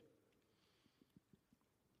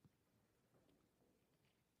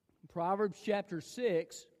Proverbs chapter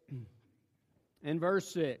 6 and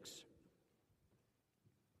verse 6.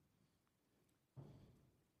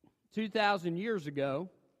 2,000 years ago,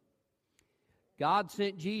 God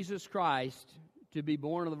sent Jesus Christ to be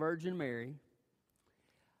born of the Virgin Mary.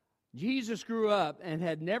 Jesus grew up and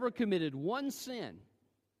had never committed one sin.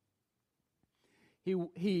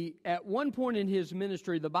 He at one point in his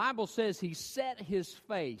ministry, the Bible says he set his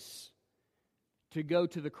face to go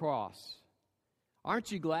to the cross.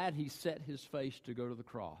 Aren't you glad he set his face to go to the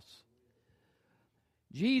cross?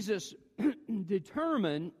 Jesus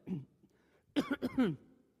determined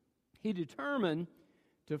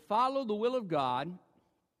to follow the will of God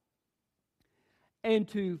and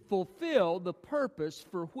to fulfill the purpose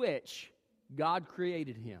for which God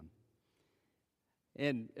created him,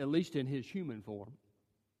 and at least in his human form.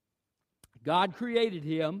 God created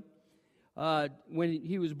him when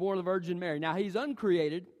he was born of the Virgin Mary. Now, he's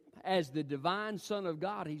uncreated. As the divine Son of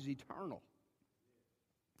God, he's eternal.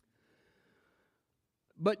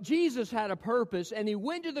 But Jesus had a purpose, and he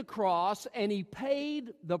went to the cross, and he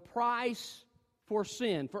paid the price for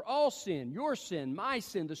sin, for all sin, your sin, my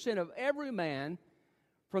sin, the sin of every man,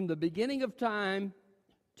 from the beginning of time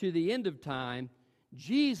to the end of time.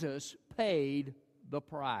 Jesus paid the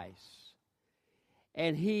price.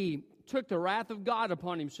 And he took the wrath of God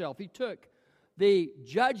upon himself. He took the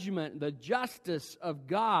judgment, the justice of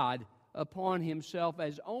God upon himself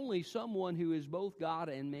as only someone who is both God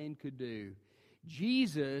and man could do.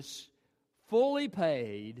 Jesus fully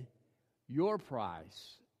paid your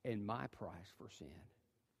price and my price for sin.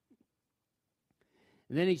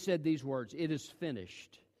 And then he said these words, "It is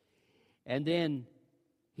finished." And then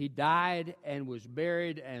he died and was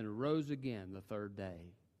buried and rose again the third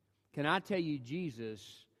day. Can I tell you,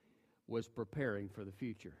 Jesus was preparing for the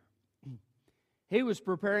future. He was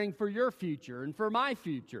preparing for your future and for my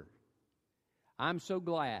future. I'm so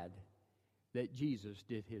glad that Jesus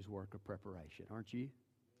did his work of preparation, aren't you?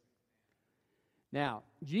 Now,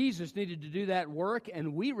 Jesus needed to do that work,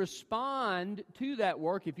 and we respond to that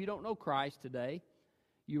work. If you don't know Christ today,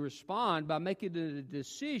 you respond by making a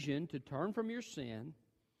decision to turn from your sin.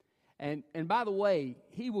 And by the way,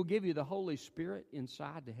 he will give you the Holy Spirit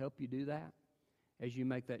inside to help you do that as you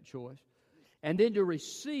make that choice. And then to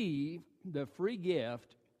receive the free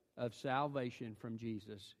gift of salvation from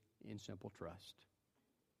Jesus in simple trust.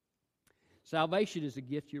 Salvation is a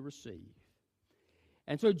gift you receive.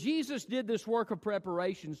 And so Jesus did this work of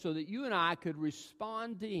preparation so that you and I could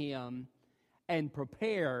respond to him and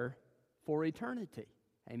prepare for eternity.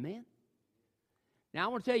 Amen? Now I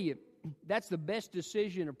want to tell you, that's the best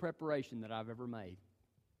decision of preparation that I've ever made.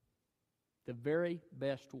 The very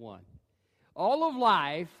best one. All of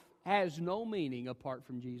life has no meaning apart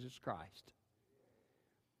from Jesus Christ.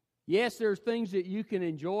 Yes, there's things that you can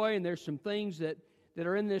enjoy, and there's some things that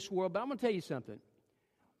are in this world, but I'm going to tell you something.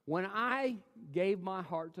 When I gave my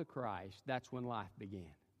heart to Christ, that's when life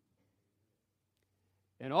began.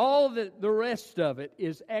 And all the rest of it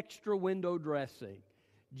is extra window dressing.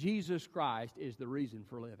 Jesus Christ is the reason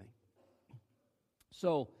for living.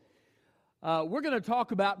 So, we're going to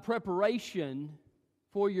talk about preparation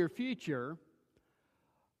for your future.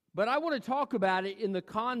 But I want to talk about it in the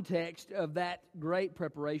context of that great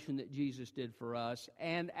preparation that Jesus did for us,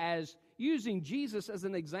 and as using Jesus as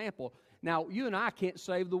an example. Now, you and I can't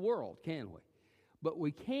save the world, can we? But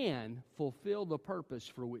we can fulfill the purpose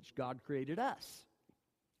for which God created us.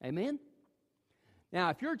 Amen? Now,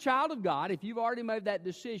 if you're a child of God, if you've already made that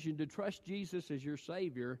decision to trust Jesus as your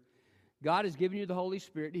Savior, God has given you the Holy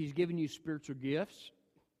Spirit. He's given you spiritual gifts.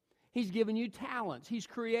 He's given you talents. He's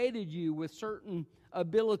created you with certain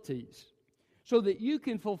abilities so that you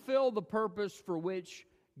can fulfill the purpose for which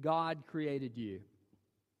God created you.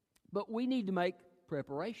 But we need to make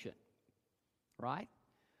preparation, right?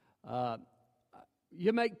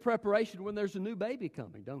 You make preparation when there's a new baby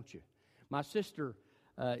coming, don't you? My sister,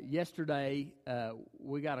 yesterday,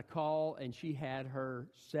 we got a call, and she had her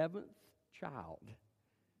 7th child.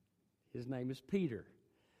 His name is Peter,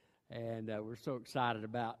 and we're so excited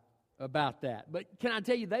about that. But can I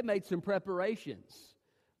tell you, they made some preparations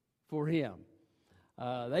for him.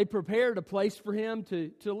 They prepared a place for him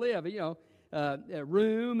to live, a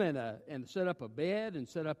room and set up a bed and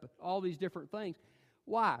set up all these different things.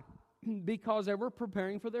 Why? Because they were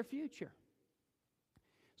preparing for their future.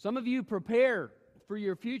 Some of you prepare for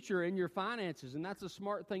your future and your finances, and that's a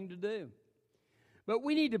smart thing to do. But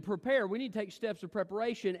we need to prepare. We need to take steps of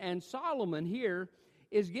preparation, and Solomon here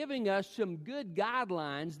is giving us some good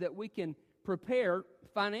guidelines that we can prepare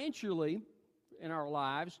financially in our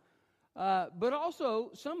lives, but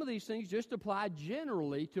also some of these things just apply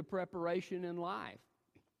generally to preparation in life.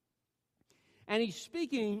 And he's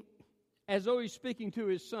speaking as though he's speaking to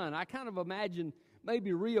his son. I kind of imagine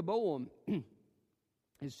maybe Rehoboam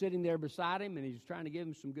is sitting there beside him, and he's trying to give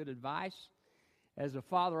him some good advice, as a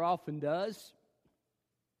father often does.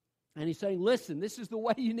 And he's saying, listen, this is the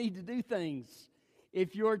way you need to do things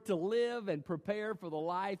if you're to live and prepare for the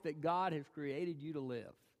life that God has created you to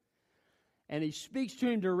live. And he speaks to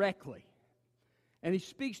him directly. And he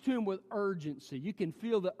speaks to him with urgency. You can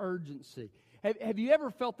feel the urgency. Have you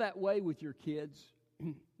ever felt that way with your kids?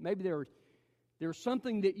 Maybe there was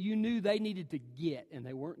something that you knew they needed to get and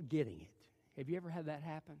they weren't getting it. Have you ever had that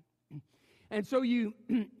happen? And so you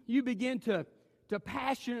begin to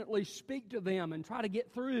passionately speak to them and try to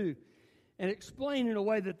get through and explain in a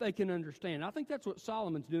way that they can understand. I think that's what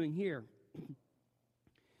Solomon's doing here.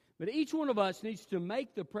 But each one of us needs to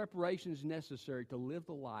make the preparations necessary to live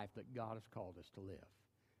the life that God has called us to live,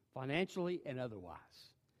 financially and otherwise.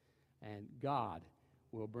 And God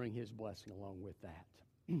will bring His blessing along with that.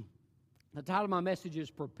 The title of my message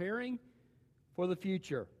is Preparing for the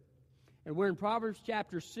Future. And we're in Proverbs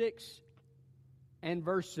chapter 6 and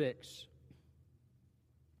verse 6.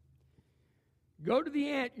 Go to the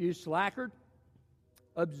ant, you slackard.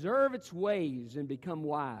 Observe its ways and become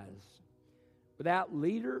wise. Without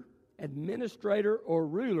leader, administrator, or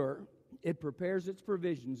ruler, it prepares its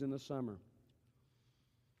provisions in the summer.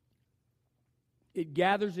 It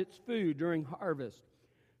gathers its food during harvest.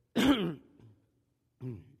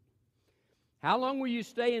 How long will you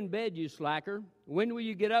stay in bed, you slacker? When will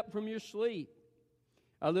you get up from your sleep?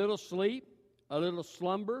 A little sleep, a little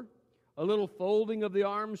slumber, a little folding of the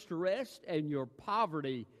arms to rest, and your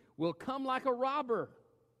poverty will come like a robber,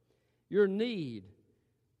 your need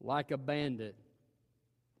like a bandit.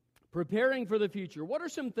 Preparing for the future. What are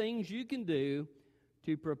some things you can do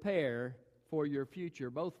to prepare for your future,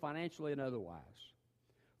 both financially and otherwise?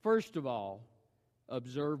 First of all,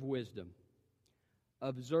 observe wisdom.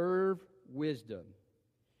 Observe wisdom.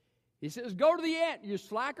 He says, go to the ant, you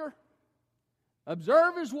slacker.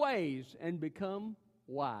 Observe his ways and become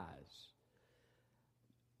wise.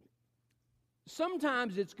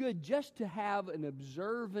 Sometimes it's good just to have an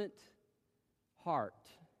observant heart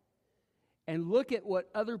and look at what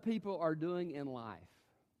other people are doing in life.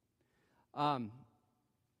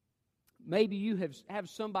 Maybe you have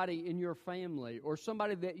somebody in your family or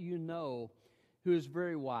somebody that you know who is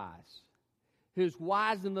very wise, who's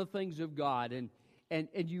wise in the things of God, and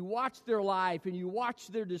you watch their life and you watch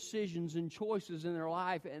their decisions and choices in their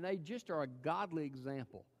life, and they just are a godly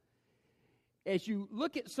example. As you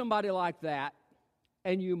look at somebody like that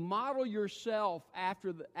and you model yourself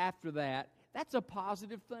after that, that's a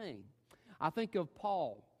positive thing. I think of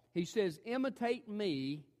Paul. He says, imitate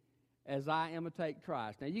me as I imitate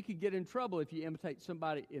Christ. Now, you could get in trouble if you imitate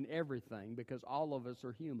somebody in everything, because all of us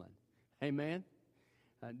are human. Amen?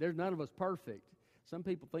 There's none of us perfect. Some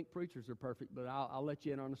people think preachers are perfect, but I'll let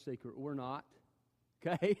you in on a secret. We're not.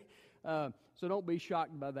 Okay? So don't be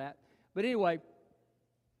shocked by that. But anyway,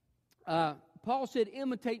 Paul said,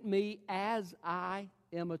 imitate me as I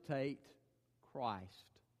imitate Christ.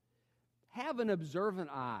 Have an observant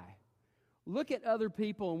eye. Look at other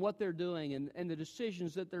people and what they're doing and the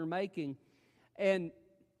decisions that they're making. And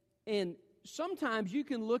sometimes you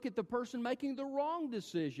can look at the person making the wrong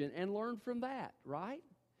decision and learn from that, right?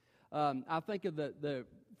 I think of the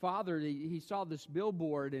father. He saw this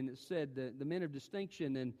billboard and it said the men of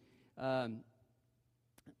distinction, and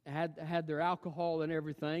had their alcohol and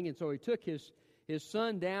everything. And so he took his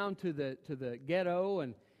son down to the ghetto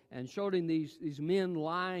and showed him these men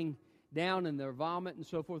lying down in their vomit and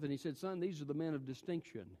so forth. And he said, son, these are the men of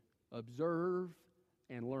distinction. Observe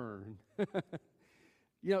and learn.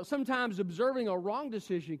 Sometimes observing a wrong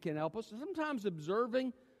decision can help us. Sometimes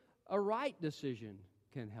observing a right decision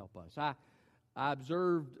can help us. I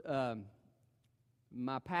observed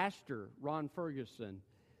my pastor, Ron Ferguson,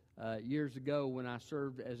 years ago when I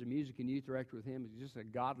served as a music and youth director with him. He's just a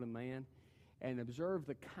godly man, and observed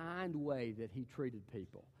the kind way that he treated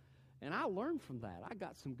people. And I learned from that. I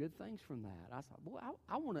got some good things from that. I thought, boy,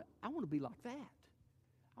 I want to be like that.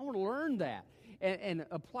 I want to learn that and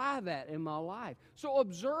apply that in my life. So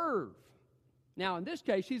observe. Now, in this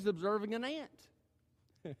case, he's observing an ant.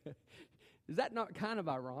 Is that not kind of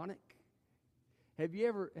ironic? Have you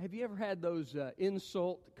ever had those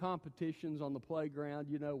insult competitions on the playground?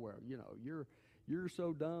 Where you're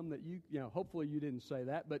so dumb that you hopefully you didn't say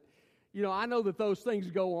that, but I know that those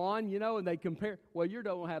things go on, and they compare. Well, you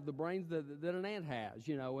don't have the brains that an ant has,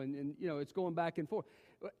 and it's going back and forth.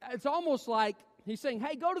 It's almost like he's saying,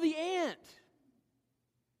 hey, go to the ant.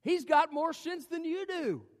 He's got more sense than you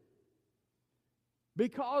do,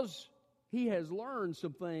 because he has learned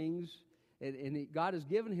some things God has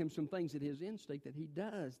given him some things at his instinct that he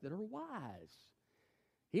does that are wise.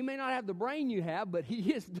 He may not have the brain you have, but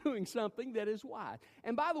he is doing something that is wise.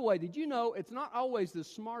 And by the way, did you know it's not always the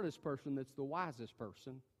smartest person that's the wisest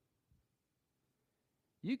person?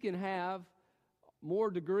 You can have more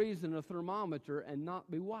degrees than a thermometer and not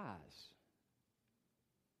be wise.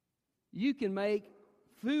 You can make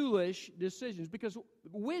foolish decisions, because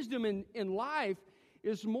wisdom in life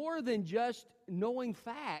is more than just knowing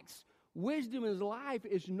facts. Wisdom in life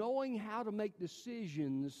is knowing how to make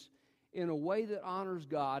decisions in a way that honors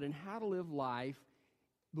God and how to live life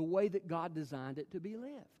the way that God designed it to be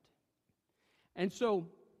lived. And so,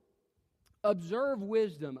 observe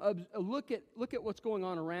wisdom. Look at what's going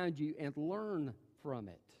on around you and learn from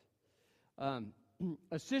it.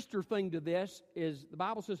 A sister thing to this is the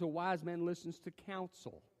Bible says a wise man listens to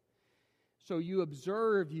counsel. So you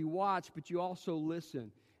observe, you watch, but you also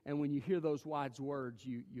listen. And when you hear those wise words,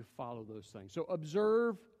 you follow those things. So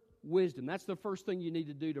observe wisdom. That's the first thing you need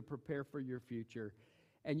to do to prepare for your future.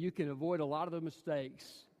 And you can avoid a lot of the mistakes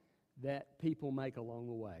that people make along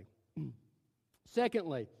the way.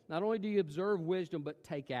 Secondly, not only do you observe wisdom, but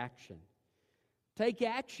take action. Take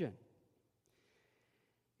action.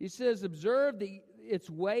 He says, observe its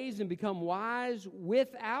ways and become wise.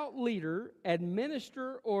 Without leader,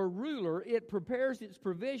 administrator, or ruler, it prepares its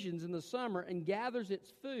provisions in the summer and gathers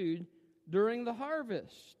its food during the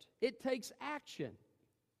harvest. It takes action.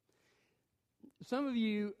 Some of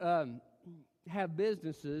you have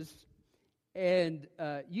businesses, and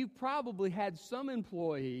you probably had some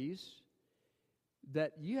employees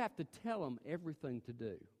that you have to tell them everything to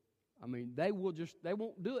do. I mean, they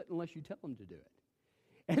won't do it unless you tell them to do it.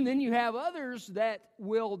 And then you have others that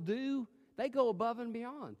they go above and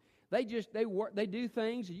beyond. They do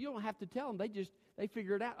things, and you don't have to tell them. They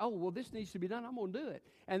figure it out. Oh, well, this needs to be done. I'm going to do it.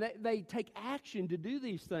 And they take action to do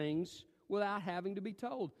these things without having to be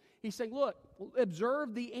told. He's saying, look,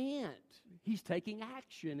 observe the ant. He's taking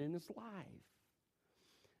action in his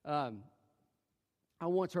life. I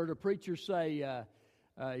once heard a preacher say,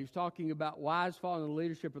 he was talking about wives following the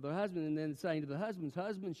leadership of their husband, and then saying to the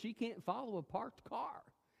husband, she can't follow a parked car.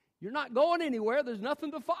 You're not going anywhere. There's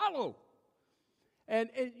nothing to follow.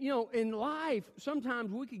 And in life,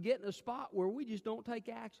 sometimes we could get in a spot where we just don't take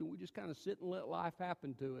action. We just kind of sit and let life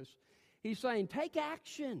happen to us. He's saying, take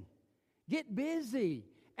action. Get busy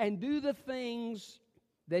and do the things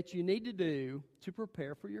that you need to do to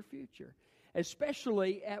prepare for your future.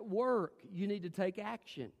 Especially at work, you need to take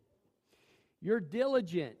action. You're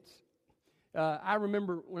diligent. I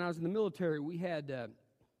remember when I was in the military, we had,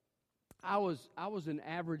 I was an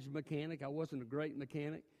average mechanic. I wasn't a great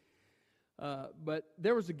mechanic. But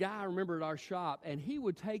there was a guy I remember at our shop, and he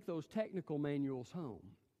would take those technical manuals home.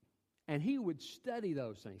 And he would study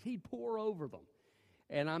those things. He'd pore over them.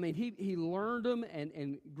 And I mean, he learned them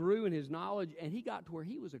and grew in his knowledge, and he got to where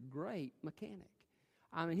he was a great mechanic.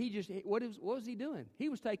 I mean, what was he doing? He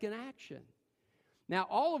was taking action. Now,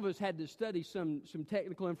 all of us had to study some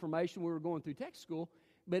technical information. We were going through tech school,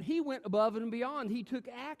 but he went above and beyond. He took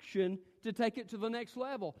action to take it to the next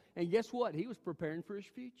level. And guess what? He was preparing for his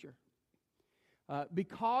future.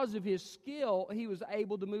 Because of his skill, he was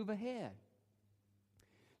able to move ahead.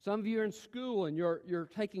 Some of you are in school and you're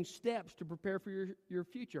taking steps to prepare for your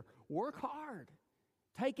future. Work hard.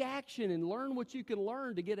 Take action and learn what you can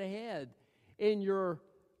learn to get ahead in your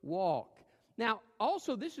walk. Now,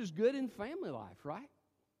 also, this is good in family life, right?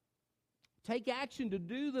 Take action to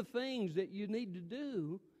do the things that you need to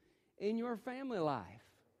do in your family life.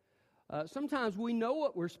 Sometimes we know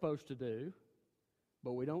what we're supposed to do,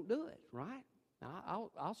 but we don't do it, right? Now,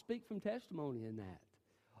 I'll speak from testimony in that.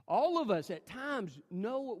 All of us at times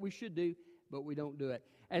know what we should do, but we don't do it.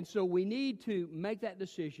 And so we need to make that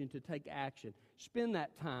decision to take action. Spend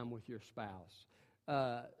that time with your spouse.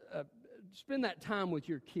 Spend that time with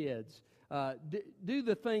your kids. Do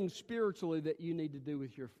the things spiritually that you need to do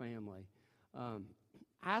with your family.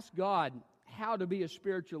 Ask God how to be a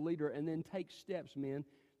spiritual leader, and then take steps, men,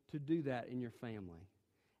 to do that in your family,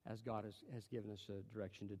 as God has given us a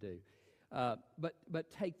direction to do.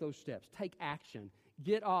 But take those steps. Take action.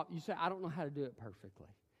 Get off. You say, I don't know how to do it perfectly.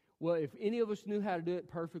 Well, if any of us knew how to do it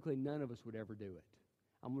perfectly, none of us would ever do it.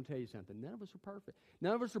 I'm going to tell you something. None of us are perfect.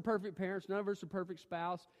 None of us are perfect parents. None of us are perfect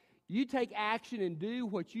spouse. You take action and do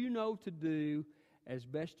what you know to do as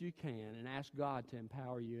best you can, and ask God to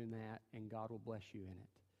empower you in that, and God will bless you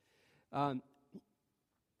in it.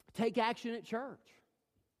 Take action at church.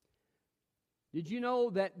 Did you know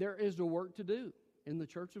that there is a work to do in the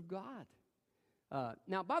church of God?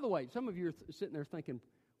 Now, by the way, some of you are sitting there thinking,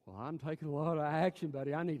 Well, I'm taking a lot of action,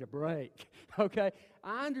 buddy. I need a break. Okay?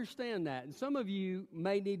 I understand that. And some of you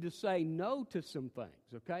may need to say no to some things,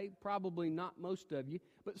 okay? Probably not most of you,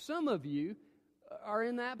 but some of you are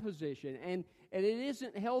in that position. And it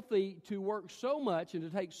isn't healthy to work so much and to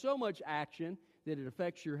take so much action that it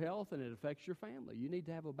affects your health and it affects your family. You need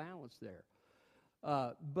to have a balance there.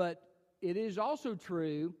 But it is also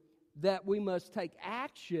true that we must take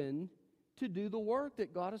action to do the work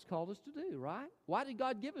that God has called us to do, right? Why did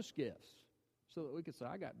God give us gifts? So that we could say,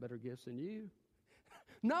 I got better gifts than you.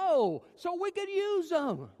 No, so we could use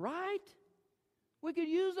them, right? We could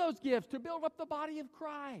use those gifts to build up the body of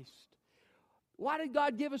Christ. Why did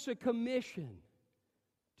God give us a commission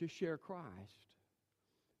to share Christ?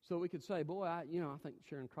 So we could say, boy, I think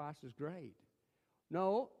sharing Christ is great.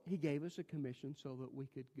 No, He gave us a commission so that we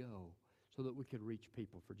could go, so that we could reach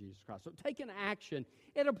people for Jesus Christ. So taking action,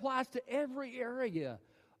 it applies to every area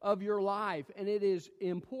of your life, and it is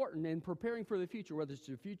important in preparing for the future, whether it's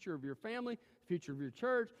the future of your family, the future of your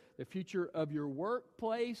church, the future of your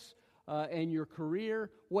workplace and your career.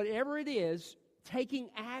 Whatever it is, taking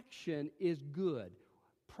action is good.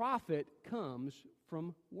 Profit comes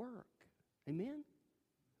from work. Amen?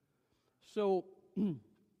 So,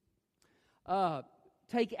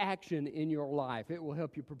 take action in your life. It will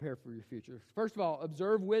help you prepare for your future. First of all,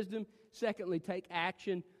 observe wisdom. Secondly, take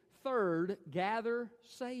action. Third, gather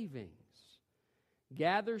savings.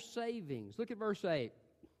 Gather savings. Look at verse 8.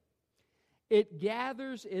 It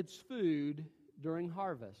gathers its food during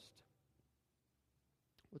harvest.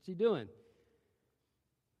 What's he doing?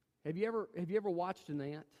 Have you ever watched an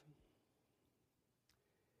ant?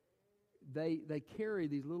 They carry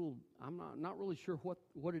these little, I'm not really sure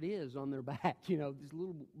what it is on their back, these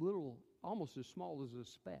little almost as small as a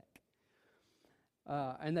speck.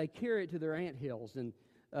 And they carry it to their ant hills. And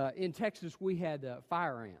in Texas, we had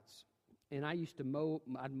fire ants. And I used to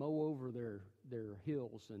I'd mow over their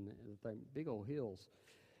hills, and big old hills.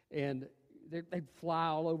 And they'd fly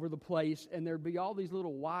all over the place, and there'd be all these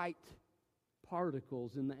little white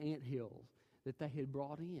particles in the ant hills that they had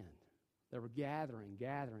brought in. They were gathering.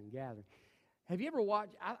 Have you ever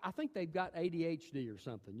watched, I think they've got ADHD or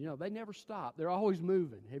something. They never stop. They're always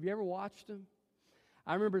moving. Have you ever watched them?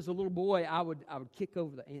 I remember as a little boy, I would kick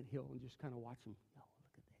over the ant hill and just kind of watch them. Oh,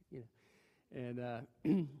 look at that,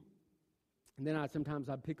 And and then sometimes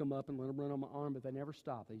I'd pick them up and let them run on my arm, but they never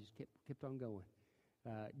stopped. They just kept on going.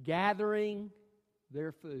 Gathering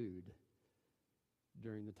their food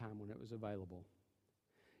during the time when it was available.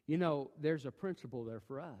 There's a principle there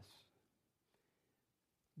for us.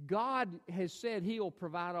 God has said He'll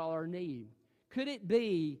provide all our need. Could it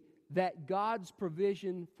be that God's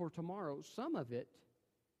provision for tomorrow, some of it,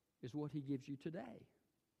 is what He gives you today?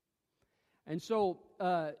 And so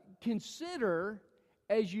consider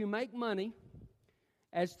as you make money,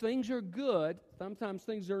 as things are good, sometimes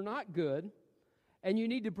things are not good, and you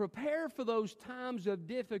need to prepare for those times of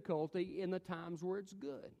difficulty in the times where it's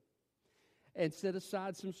good. And set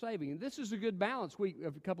aside some saving. And this is a good balance.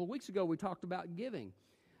 A couple of weeks ago, we talked about giving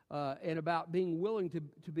and about being willing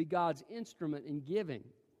to be God's instrument in giving.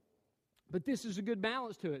 But this is a good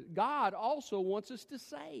balance to it. God also wants us to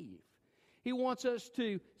save. He wants us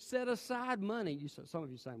to set aside money. Some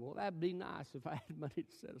of you saying, well, that'd be nice if I had money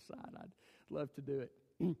to set aside. I'd love to do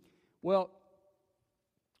it. Well,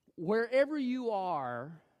 wherever you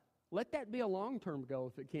are, let that be a long-term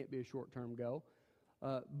goal if it can't be a short-term goal.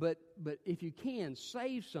 But if you can,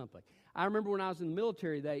 save something. I remember when I was in the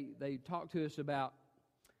military, they talked to us about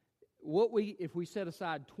if we set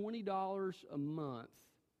aside $20 a month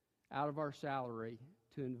out of our salary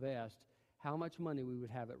to invest, how much money we would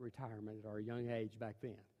have at retirement at our young age back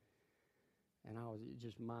then. And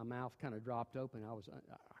my mouth kind of dropped open. I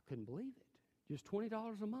couldn't believe it. Just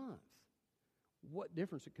 $20 a month. What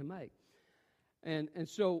difference it can make. And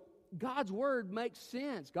so God's Word makes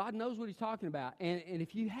sense. God knows what He's talking about. And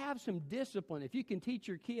if you have some discipline, if you can teach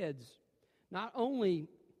your kids not only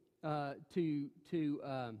to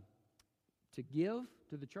give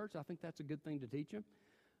to the church, I think that's a good thing to teach them,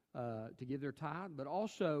 to give their tithe, but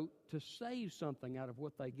also to save something out of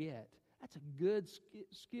what they get. That's a good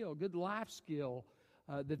skill, good life skill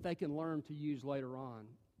that they can learn to use later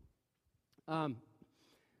on.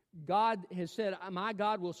 God has said, my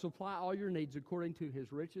God will supply all your needs according to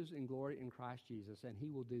His riches and glory in Christ Jesus, and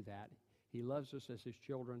He will do that. He loves us as His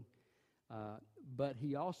children, but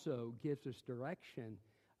He also gives us direction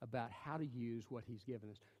about how to use what He's given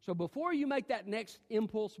us. So before you make that next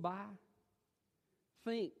impulse buy,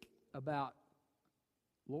 think about,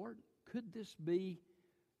 Lord, could this be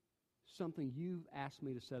something You've asked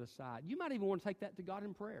me to set aside? You might even want to take that to God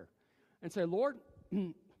in prayer and say, Lord,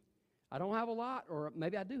 I don't have a lot, or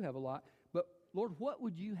maybe I do have a lot, but Lord, what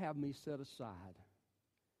would you have me set aside?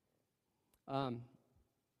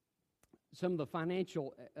 Some of the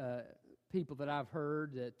financial people that I've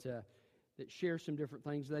heard that share some different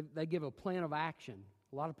things, they give a plan of action.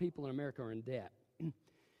 A lot of people in America are in debt. And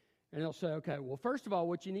they'll say, okay, well, first of all,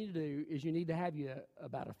 what you need to do is you need to have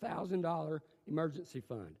about a $1,000 emergency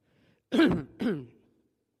fund. Excuse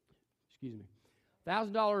me.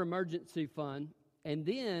 $1,000 emergency fund, and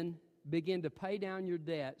then begin to pay down your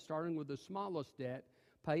debt, starting with the smallest debt,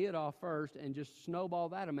 pay it off first, and just snowball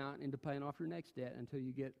that amount into paying off your next debt until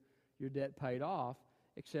you get your debt paid off,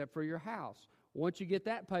 except for your house. Once you get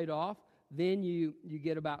that paid off, then you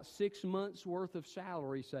get about 6 months' worth of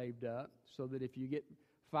salary saved up, so that if you get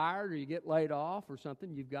fired or you get laid off or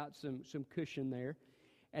something, you've got some cushion there.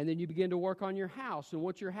 And then you begin to work on your house. And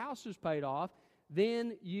once your house is paid off,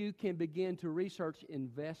 then you can begin to research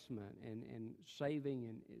investment and saving,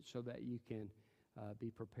 and so that you can be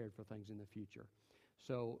prepared for things in the future.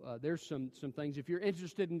 So there's some things. If you're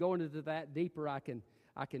interested in going into that deeper, I can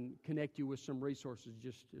connect you with some resources.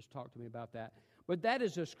 Just talk to me about that. But that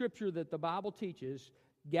is a scripture that the Bible teaches,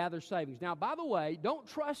 gather savings. Now, by the way, don't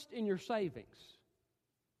trust in your savings.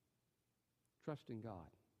 Trust in God.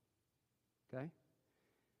 Okay?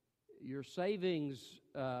 Your savings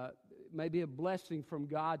may be a blessing from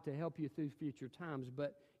God to help you through future times,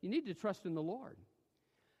 but you need to trust in the Lord.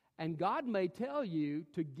 And God may tell you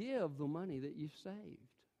to give the money that you've saved.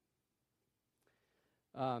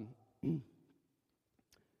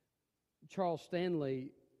 Charles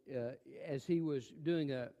Stanley, as he was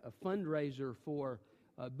doing a fundraiser for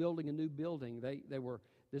building a new building,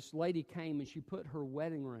 this lady came and she put her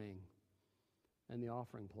wedding ring in the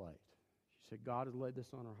offering plate. She said, God has laid this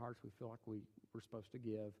on our hearts. We feel like we're supposed to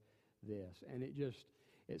give this. And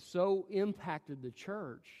it so impacted the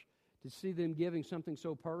church to see them giving something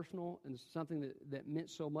so personal and something that meant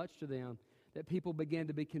so much to them, that people began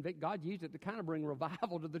to be convicted. God used it to kind of bring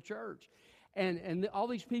revival to the church. And all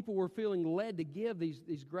these people were feeling led to give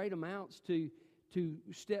these great amounts to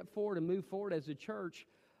step forward and move forward as a church.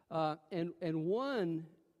 And one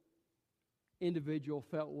individual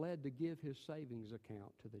felt led to give his savings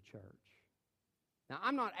account to the church. Now,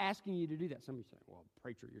 I'm not asking you to do that. Some of you say, well,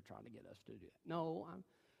 preacher, you're trying to get us to do it. No,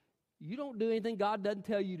 you don't do anything God doesn't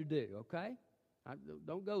tell you to do, okay?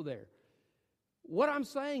 Don't go there. What I'm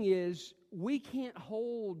saying is we can't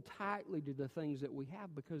hold tightly to the things that we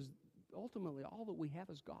have, because ultimately all that we have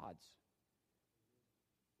is God's.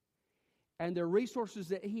 And there are resources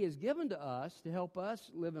that He has given to us to help us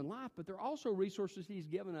live in life, but there are also resources He's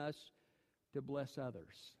given us to bless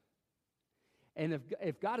others. And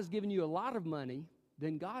if God has given you a lot of money,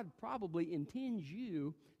 then God probably intends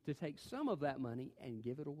you to take some of that money and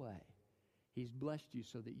give it away. He's blessed you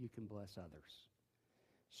so that you can bless others.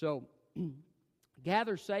 So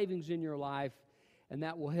gather savings in your life, and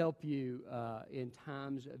that will help you in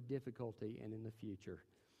times of difficulty and in the future.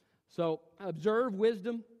 So observe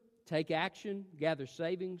wisdom, take action, gather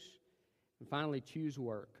savings, and finally choose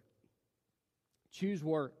work. Choose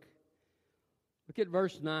work. Look at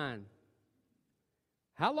verse 9.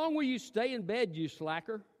 How long will you stay in bed, you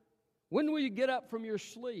slacker? When will you get up from your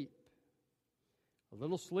sleep? A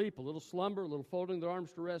little sleep, a little slumber, a little folding of the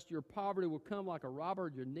arms to rest. Your poverty will come like a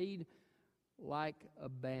robber, your need like a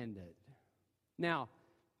bandit. Now,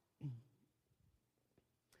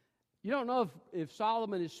 you don't know if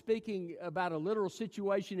Solomon is speaking about a literal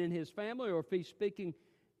situation in his family, or if he's speaking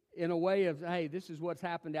in a way of, hey, this is what's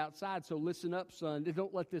happened outside, so listen up, son.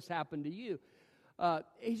 Don't let this happen to you.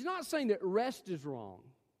 He's not saying that rest is wrong,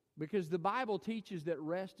 because the Bible teaches that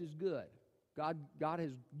rest is good. God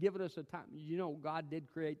has given us a time. You know, God did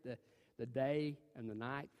create the day and the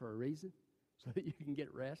night for a reason, so that you can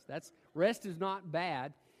get rest. Rest is not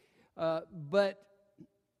bad, but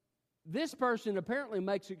this person apparently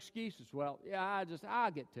makes excuses. Well, yeah,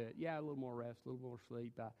 I'll get to it. Yeah, a little more rest, a little more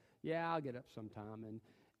sleep. Yeah, I'll get up sometime.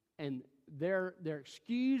 And they're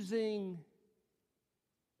excusing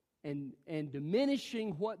and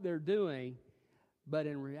diminishing what they're doing, but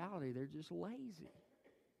in reality, they're just lazy.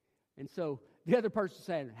 And so the other person's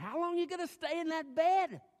saying, how long are you going to stay in that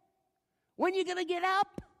bed? When are you going to get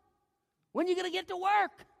up? When are you going to get to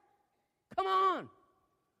work? Come on.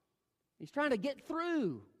 He's trying to get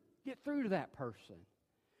through to that person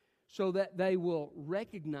so that they will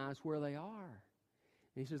recognize where they are.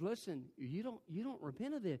 And he says, listen, you don't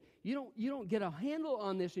repent of this. You don't get a handle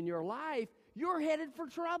on this in your life. You're headed for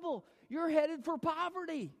trouble. You're headed for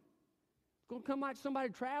poverty. It's going to come like somebody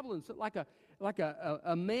traveling, like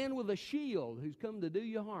a man with a shield who's come to do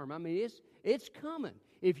you harm. I mean, it's coming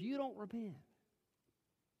if you don't repent.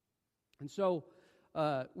 And so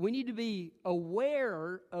we need to be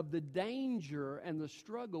aware of the danger and the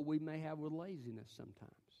struggle we may have with laziness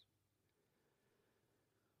sometimes.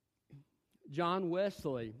 John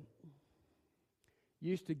Wesley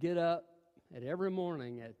used to get up at every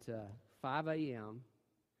morning at 5 a.m.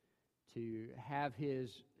 to have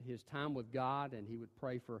his time with God, and he would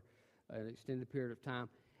pray for an extended period of time.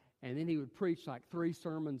 And then he would preach like 3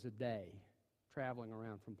 sermons a day, traveling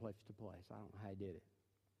around from place to place. I don't know how he did it.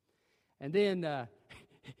 And then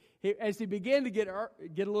as he began to get a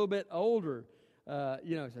little bit older,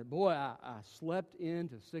 he said, boy, I slept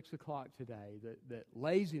into 6 o'clock today. That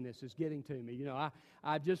laziness is getting to me.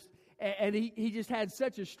 He just had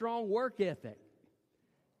such a strong work ethic.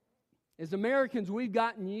 As Americans, we've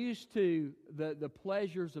gotten used to the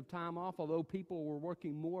pleasures of time off, although people were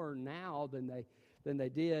working more now than they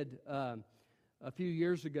did a few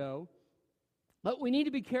years ago. But we need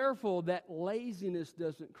to be careful that laziness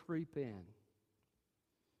doesn't creep in.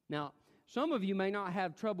 Now, some of you may not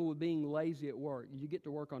have trouble with being lazy at work. You get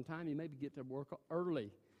to work on time. You maybe get to work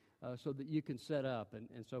early so that you can set up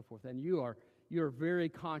and so forth. And you're very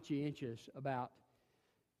conscientious about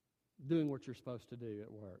doing what you're supposed to do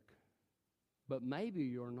at work. But maybe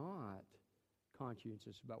you're not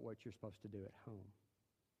conscientious about what you're supposed to do at home.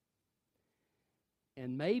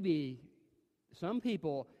 And maybe some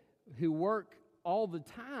people who work all the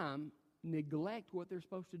time neglect what they're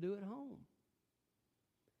supposed to do at home.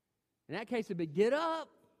 In that case, it'd be get up,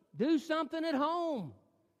 do something at home.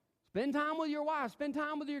 Spend time with your wife, spend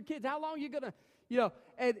time with your kids. How long are you going to,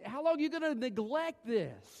 and how long are you going to neglect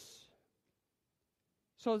this?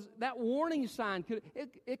 So that warning sign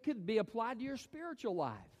could be applied to your spiritual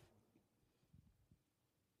life.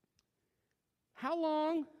 How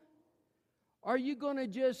long are you going to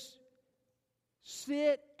just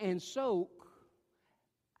sit and soak?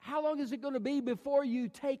 How long is it going to be before you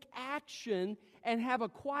take action and have a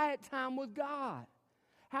quiet time with God?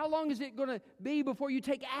 How long is it going to be before you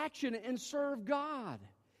take action and serve God?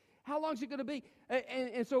 How long is it going to be?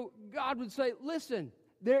 And so God would say, listen,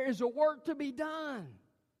 there is a work to be done.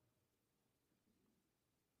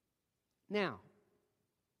 Now,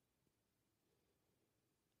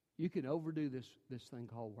 you can overdo this thing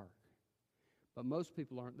called work, but most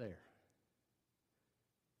people aren't there.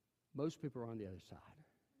 Most people are on the other side.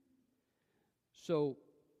 So,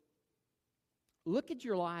 look at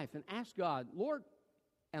your life and ask God, Lord,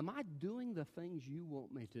 am I doing the things you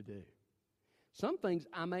want me to do? Some things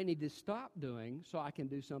I may need to stop doing so I can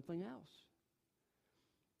do something else.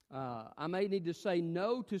 I may need to say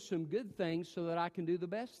no to some good things so that I can do the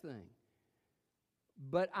best thing.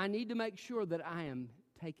 But I need to make sure that I am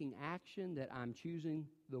taking action, that I'm choosing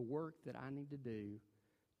the work that I need to do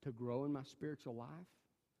to grow in my spiritual life,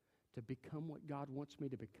 to become what God wants me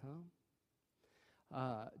to become,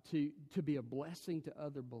 to be a blessing to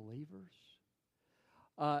other believers,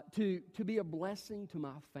 to be a blessing to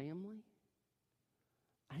my family.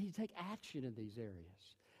 I need to take action in these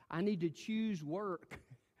areas. I need to choose work.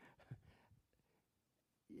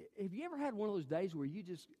 Have you ever had one of those days where you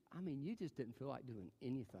just didn't feel like doing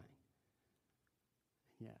anything?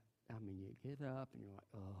 Yeah, you get up and you're like,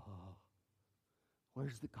 oh,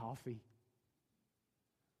 where's the coffee?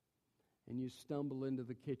 And you stumble into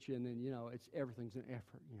the kitchen and, everything's an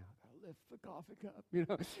effort. Gotta lift the coffee cup,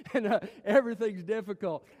 and everything's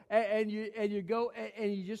difficult. And you go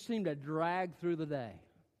and you just seem to drag through the day.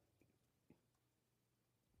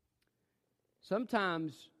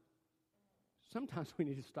 Sometimes we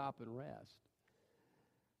need to stop and rest.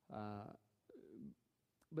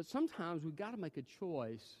 But sometimes we've got to make a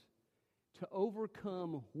choice to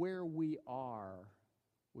overcome where we are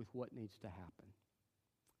with what needs to happen.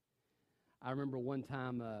 I remember one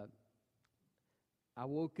time I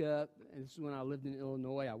woke up, and this is when I lived in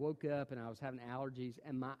Illinois. I woke up and I was having allergies,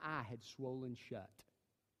 and my eye had swollen shut.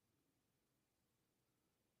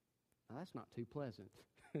 Now, that's not too pleasant.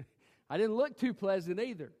 I didn't look too pleasant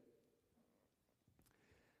either.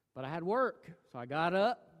 But I had work, so I got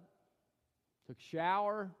up, took a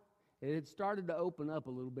shower. It had started to open up a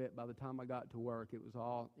little bit by the time I got to work. It was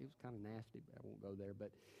kind of nasty, but I won't go there.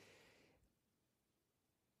 But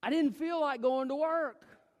I didn't feel like going to work.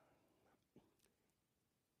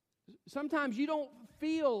 Sometimes you don't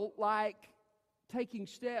feel like taking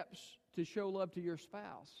steps to show love to your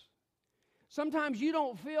spouse. Sometimes you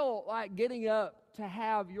don't feel like getting up to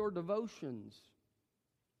have your devotions.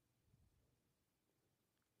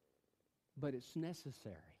 But it's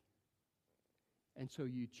necessary. And so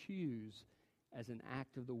you choose as an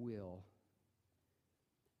act of the will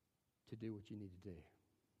to do what you need to do.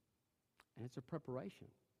 And it's a preparation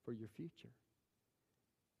for your future.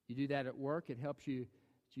 You do that at work, it helps you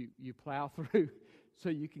plow so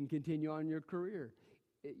you can continue on your career.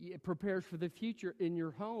 It prepares for the future in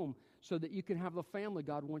your home so that you can have the family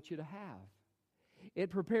God wants you to have.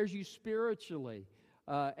 It prepares you spiritually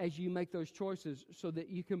as you make those choices so that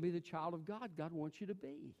you can be the child of God wants you to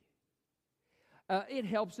be. It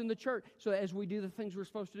helps in the church. So as we do the things we're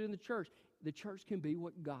supposed to do in the church can be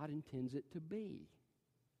what God intends it to be.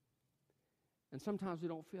 And sometimes we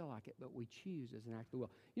don't feel like it, but we choose as an act of the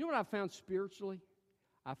will. You know what I found spiritually?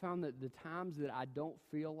 I found that the times that I don't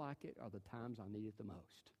feel like it are the times I need it the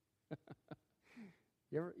most.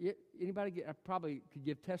 Anybody I probably could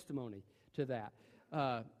give testimony to that.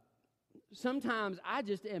 Sometimes I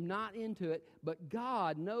just am not into it, but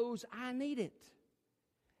God knows I need it.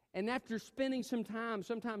 And after spending some time,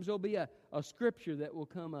 sometimes there'll be a scripture that will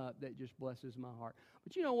come up that just blesses my heart.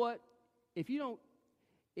 But you know what? If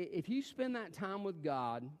you spend that time with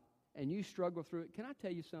God and you struggle through it, can I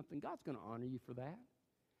tell you something? God's going to honor you for that.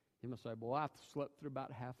 You must say, boy, I slept through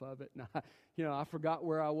about half of it. And I forgot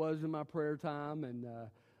where I was in my prayer time. And,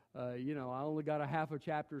 I only got a half a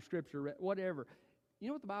chapter of Scripture read, whatever. You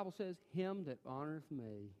know what the Bible says? Him that honoreth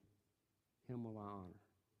me, him will I honor.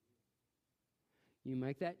 You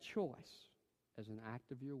make that choice as an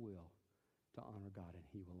act of your will to honor God, and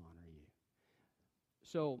He will honor you.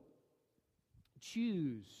 So,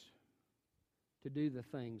 choose to do the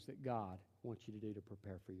things that God wants you to do to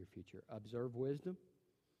prepare for your future. Observe wisdom.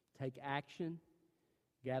 Take action,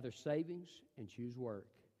 gather savings, and choose work.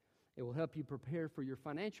 It will help you prepare for your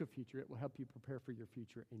financial future. It will help you prepare for your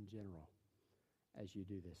future in general as you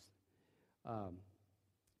do this.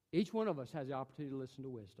 Each one of us has the opportunity to listen to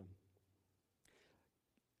wisdom.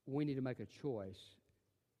 We need to make a choice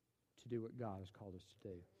to do what God has called us to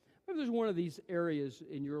do. Maybe there's one of these areas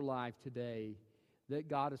in your life today that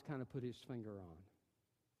God has kind of put His finger on.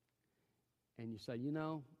 And you say,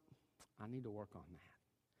 I need to work on that.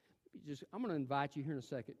 I'm going to invite you here in a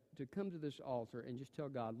second to come to this altar and just tell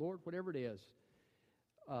God, Lord, whatever it is,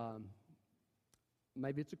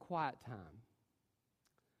 maybe it's a quiet time.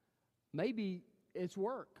 Maybe it's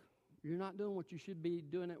work. You're not doing what you should be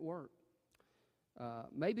doing at work.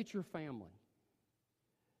 Maybe it's your family.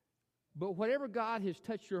 But whatever God has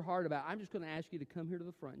touched your heart about, I'm just going to ask you to come here to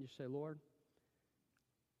the front and just say, Lord,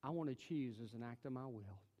 I want to choose as an act of my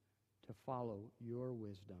will to follow your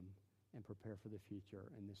wisdom and prepare for the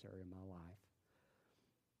future in this area of my life.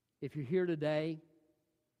 If you're here today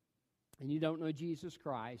and you don't know Jesus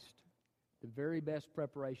Christ, the very best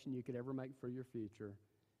preparation you could ever make for your future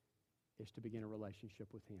is to begin a relationship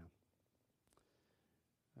with Him.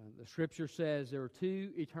 The Scripture says there are two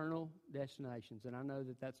eternal destinations, and I know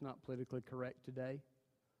that that's not politically correct today.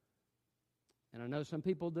 And I know some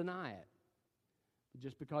people deny it. But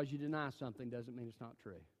just because you deny something doesn't mean it's not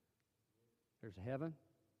true. There's a heaven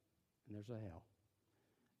and there's a hell.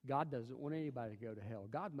 God doesn't want anybody to go to hell.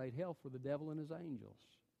 God made hell for the devil and his angels.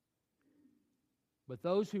 But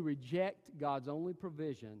those who reject God's only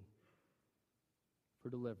provision for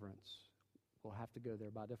deliverance will have to go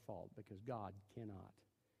there by default because God cannot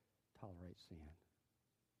tolerate sin.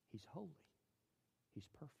 He's holy. He's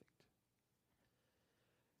perfect.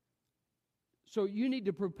 So you need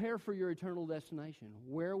to prepare for your eternal destination.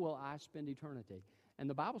 Where will I spend eternity? And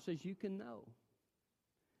the Bible says you can know.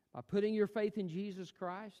 By putting your faith in Jesus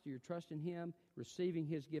Christ, your trust in Him, receiving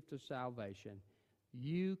His gift of salvation,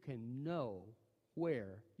 you can know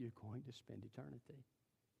where you're going to spend eternity.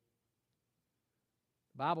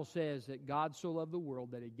 The Bible says that God so loved the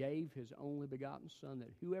world that He gave His only begotten Son,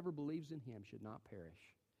 that whoever believes in Him should not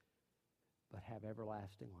perish, but have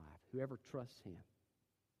everlasting life. Whoever trusts Him.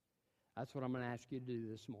 That's what I'm going to ask you to do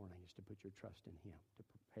this morning, is to put your trust in Him, to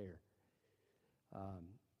prepare.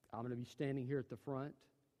 I'm going to be standing here at the front.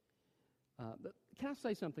 But can I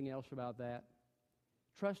say something else about that?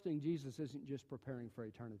 Trusting Jesus isn't just preparing for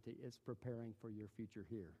eternity. It's preparing for your future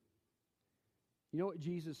here. You know what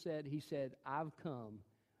Jesus said? He said, I've come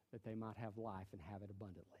that they might have life and have it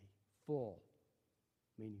abundantly. Full,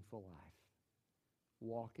 meaningful life.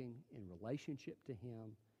 Walking in relationship to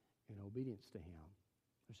Him, in obedience to Him.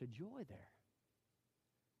 There's a joy there.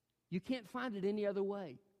 You can't find it any other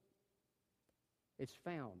way. It's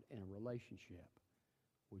found in a relationship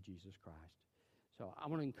with Jesus Christ. So I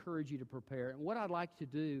want to encourage you to prepare. And what I'd like to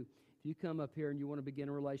do, if you come up here and you want to begin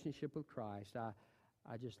a relationship with Christ,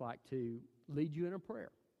 I just like to lead you in a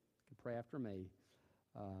prayer. You can pray after me,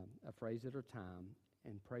 a phrase at a time,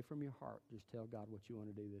 and pray from your heart. Just tell God what you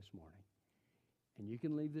want to do this morning. And you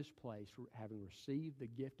can leave this place having received the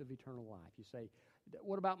gift of eternal life. You say,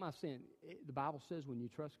 what about my sin? The Bible says when you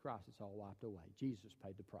trust Christ, it's all wiped away. Jesus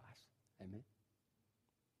paid the price. Amen?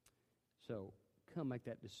 So come make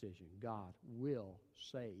that decision. God will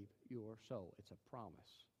save your soul. It's a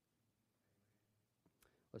promise.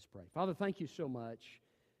 Let's pray. Father, thank you so much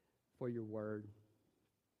for your word.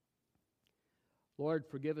 Lord,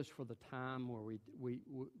 forgive us for the time where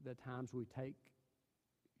the times we take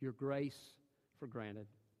your grace for granted,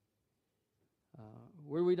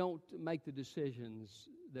 where we don't make the decisions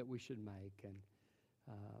that we should make, and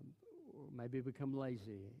maybe become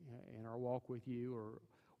lazy in our walk with you,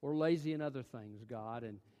 or lazy in other things, God,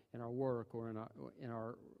 and in our work or in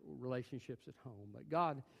our relationships at home. But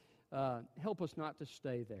God, help us not to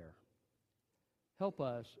stay there. Help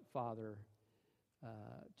us, Father,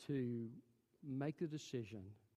 to make the decision